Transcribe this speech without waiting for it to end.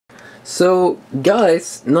So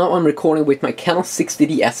guys, now I'm recording with my Canon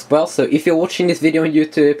 60D as well, so if you're watching this video on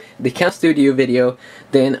YouTube, the Canon Studio video,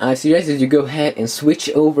 then I suggest that you go ahead and switch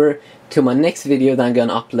over to my next video that I'm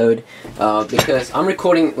gonna upload, because I'm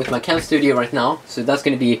recording with my Canon Studio right now, so that's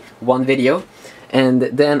gonna be one video, and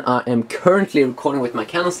then I am currently recording with my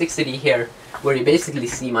Canon 60D here, where you basically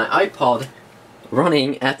see my iPod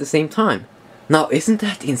running at the same time. Now, isn't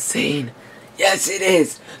that insane? Yes, it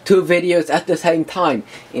is! 2 videos at the same time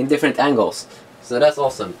in different angles. So that's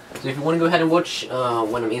awesome. So if you want to go ahead and watch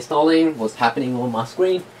when I'm installing what's happening on my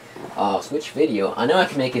screen, switch video. I know I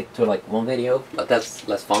can make it to like one video, but that's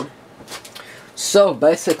less fun. So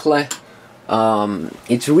basically,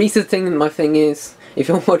 it's resetting. My thing is, if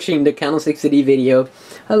you're watching the Canon 60D video,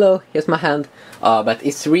 hello, here's my hand. But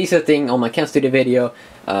it's resetting on my Canon Studio video,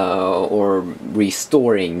 or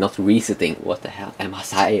restoring, not resetting. What the hell am I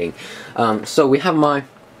saying? So we have my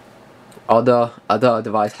other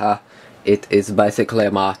device here. It is basically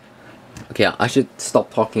my... Okay, I should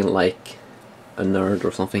stop talking like a nerd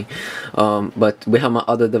or something. But we have my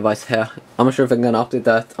other device here. I'm not sure if I'm gonna update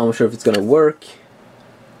that. I'm not sure if it's gonna work.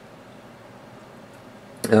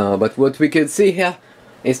 But what we can see here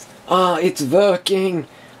is, it's working.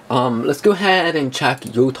 Let's go ahead and check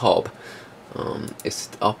YouTube. Is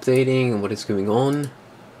it updating? What is going on?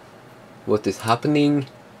 What is happening?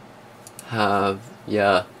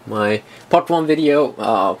 Yeah, my part 1 video,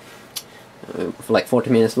 for like 40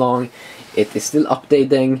 minutes long. It is still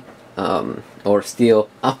updating, or still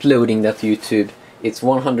uploading that to YouTube. It's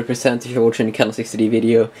 100% if you're watching the Canon 60D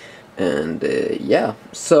video, and yeah,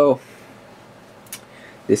 so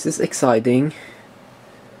this is exciting.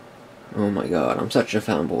 Oh my god, I'm such a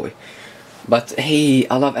fanboy. But hey,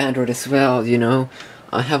 I love Android as well, you know.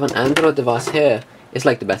 I have an Android device here. It's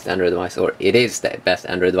like the best Android device, or it is the best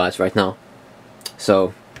Android device right now.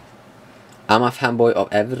 So, I'm a fanboy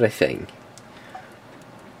of everything.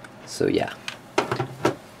 So yeah.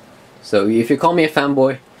 So if you call me a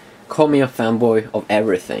fanboy, call me a fanboy of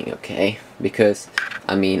everything, okay? Because,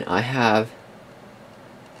 I mean, I have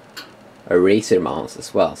a Razer mouse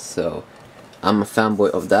as well, so I'm a fanboy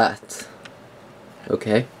of that.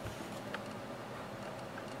 Okay?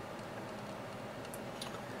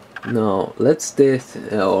 Now, let this,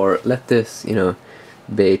 you know,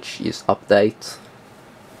 bitch just update.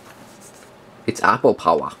 It's Apple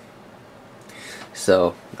power.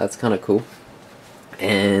 So, that's kinda cool.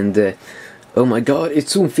 And, oh my god,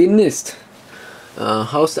 it's soon finished!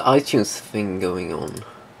 How's the iTunes thing going on?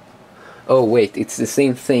 Oh wait, it's the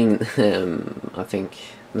same thing, I think,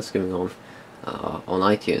 that's going on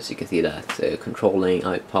iTunes. You can see that, controlling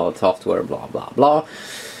iPod software, blah blah blah.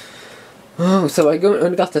 Oh, so I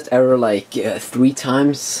only got that error like 3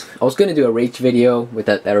 times. I was gonna do a rage video with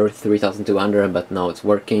that error 3200, but now it's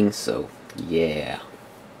working, so yeah.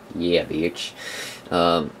 Yeah, bitch.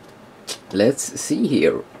 Let's see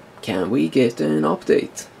here. Can we get an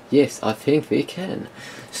update? Yes, I think we can.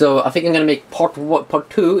 So I think I'm gonna make part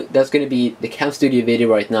 2. That's gonna be the Canon Studio video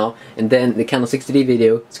right now, and then the Canon 60D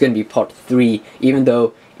video. It's gonna be part 3, even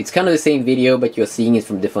though it's kind of the same video, but you're seeing it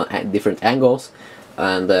from different angles.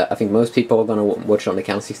 And I think most people are gonna watch on the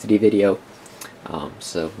Canon 60D video.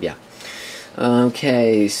 So yeah.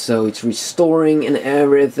 Okay, so it's restoring and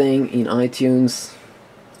everything in iTunes,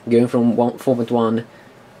 going from 4.1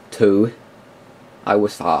 to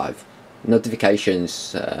iOS 5.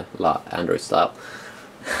 Notifications, Android style.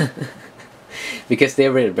 Because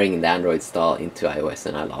they're really bringing the Android style into iOS,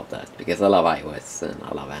 and I love that, because I love iOS and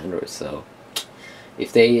I love Android. So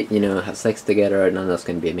if they, you know, have sex together, then that's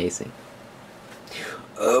gonna be amazing.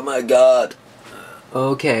 Oh my god.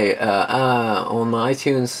 Okay, on my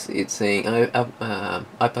iTunes it's saying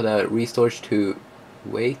iPod restores to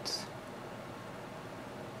wait.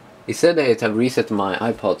 It said that it have reset my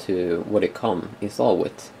iPod to what it come install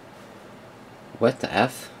with. What the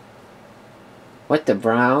F? What the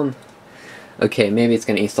brown? Okay, maybe it's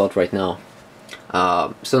gonna install it right now.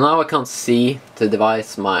 So now I can't see the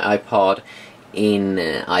device, my iPod, in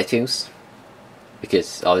iTunes,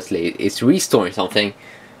 because obviously it's restoring something.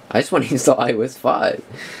 I just want to install iOS 5.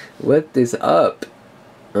 What is up?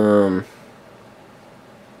 Oh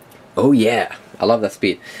yeah, I love that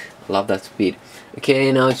speed. I love that speed.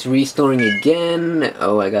 Okay, now it's restoring again.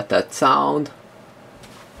 Oh, I got that sound.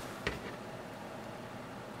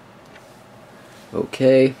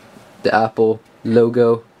 Okay, the Apple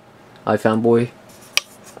logo. iFanboy.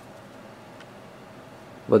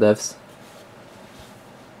 Whatevs.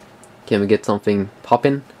 Can we get something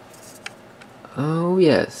poppin'? Oh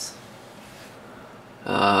yes.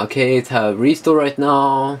 Okay, it's a restore right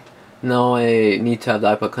now. Now I need to have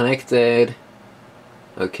the iPod connected.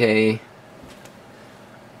 Okay.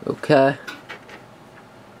 Okay.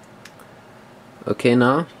 Okay,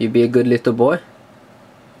 now you be a good little boy.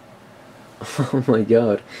 Oh my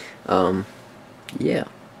god. Yeah.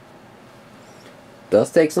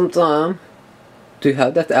 Does take some time to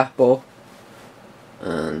have that apple,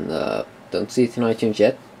 and don't see it in iTunes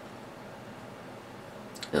yet.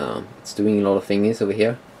 It's doing a lot of thingies over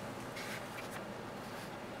here.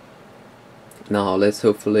 Now let's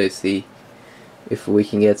hopefully see if we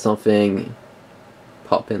can get something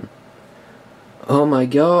popping. Oh my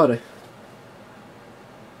god.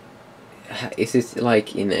 Is this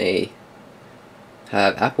like in a...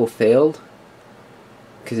 have Apple failed?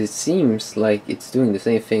 Because it seems like it's doing the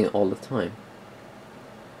same thing all the time.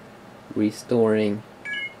 Restoring.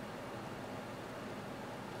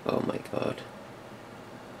 Oh my god.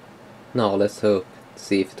 Now let's hope,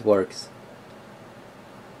 see if it works.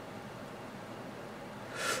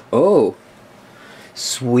 Oh,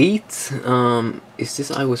 sweet. Is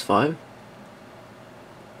this iOS 5?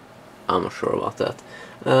 I'm not sure about that.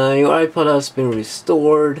 Your iPod has been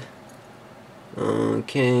restored.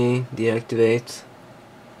 Okay, deactivate.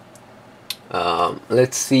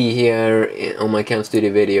 Let's see here on my Cam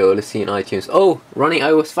Studio video. Let's see in iTunes. Oh, running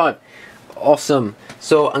iOS 5. Awesome.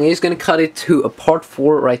 So I'm just gonna cut it to a part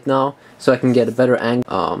 4 right now, so I can get a better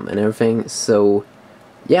angle and everything. So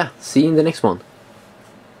yeah, see you in the next one.